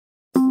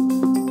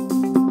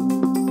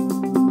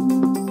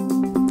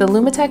The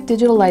Lumitec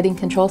digital lighting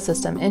control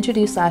system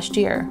introduced last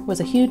year was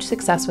a huge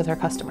success with our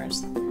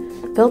customers.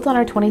 Built on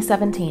our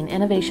 2017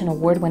 Innovation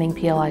Award-winning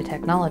PLI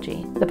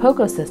technology, the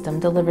Poco system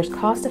delivers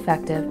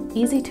cost-effective,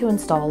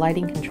 easy-to-install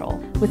lighting control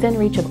within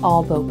reach of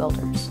all boat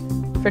builders.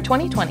 For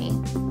 2020,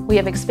 we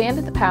have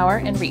expanded the power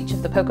and reach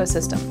of the Poco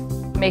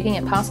system, making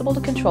it possible to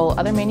control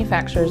other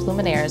manufacturers'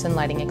 luminaires and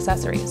lighting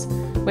accessories,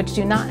 which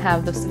do not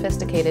have the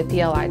sophisticated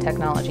PLI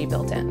technology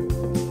built in.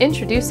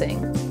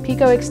 Introducing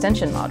Pico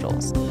Extension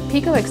Modules.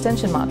 Pico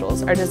Extension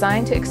Modules are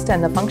designed to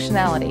extend the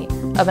functionality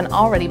of an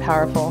already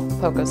powerful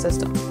Poco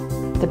system.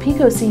 The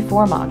Pico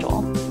C4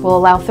 module will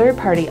allow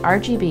third-party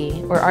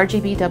RGB or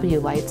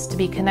RGBW lights to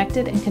be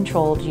connected and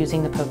controlled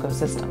using the Poco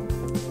system.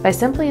 By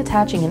simply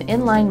attaching an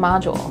inline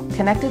module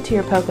connected to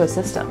your Poco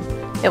system,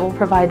 it will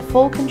provide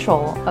full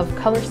control of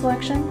color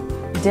selection,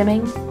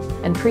 dimming,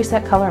 and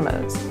preset color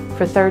modes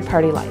for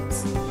third-party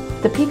lights.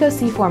 The Pico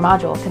C4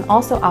 module can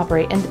also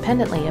operate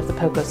independently of the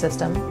Poco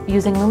system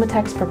using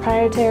Lumitec's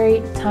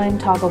proprietary time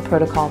toggle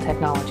protocol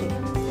technology.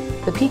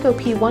 The Pico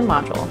P1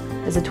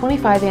 module is a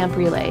 25 amp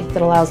relay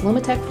that allows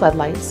Lumitec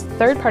floodlights,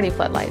 third-party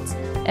floodlights,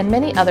 and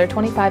many other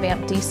 25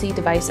 amp DC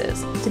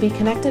devices to be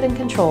connected and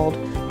controlled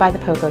by the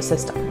Poco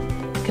system.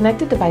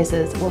 Connected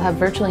devices will have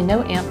virtually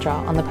no amp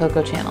draw on the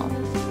Poco channel.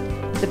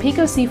 The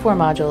Pico C4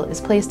 module is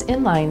placed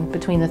in line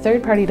between the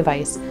third-party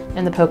device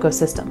and the Poco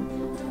system,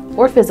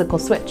 or physical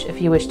switch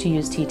if you wish to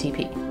use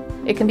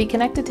TTP. It can be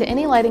connected to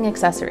any lighting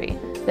accessory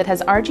that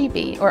has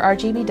RGB or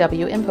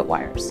RGBW input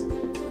wires.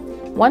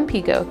 One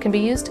Pico can be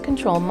used to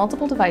control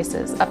multiple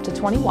devices up to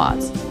 20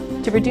 watts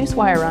to reduce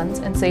wire runs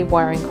and save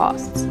wiring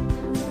costs.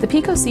 The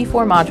Pico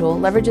C4 module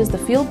leverages the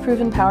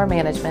field-proven power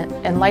management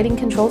and lighting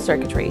control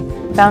circuitry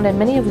found in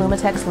many of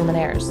Lumitec's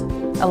luminaires,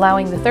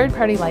 allowing the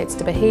third-party lights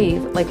to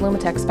behave like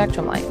Lumitec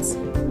Spectrum lights,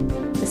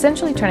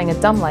 essentially turning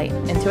a dumb light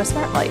into a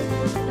smart light.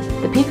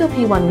 The Pico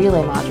P1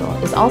 relay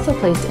module is also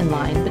placed in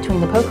line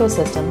between the Poco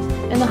system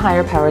and the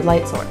higher-powered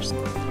light source.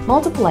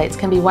 Multiple lights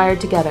can be wired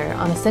together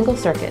on a single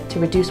circuit to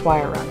reduce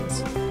wire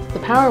runs. The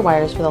power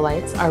wires for the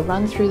lights are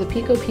run through the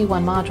Pico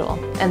P1 module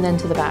and then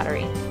to the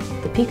battery.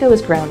 The Pico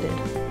is grounded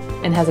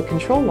and has a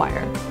control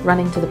wire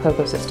running to the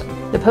Poco system.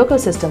 The Poco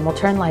system will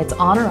turn lights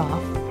on or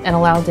off and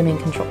allow dimming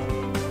control.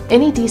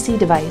 Any DC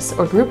device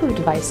or group of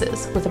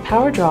devices with a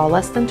power draw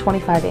less than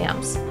 25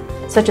 amps,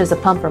 such as a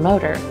pump or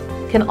motor,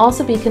 can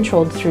also be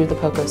controlled through the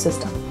Poco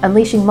system,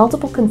 unleashing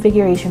multiple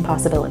configuration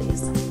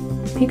possibilities.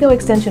 Pico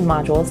extension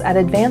modules add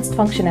advanced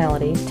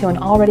functionality to an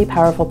already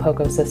powerful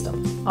Poco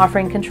system,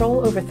 offering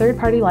control over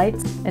third-party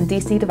lights and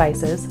DC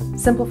devices,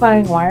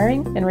 simplifying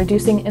wiring and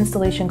reducing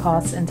installation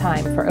costs and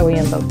time for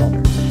OEM boat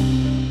builders.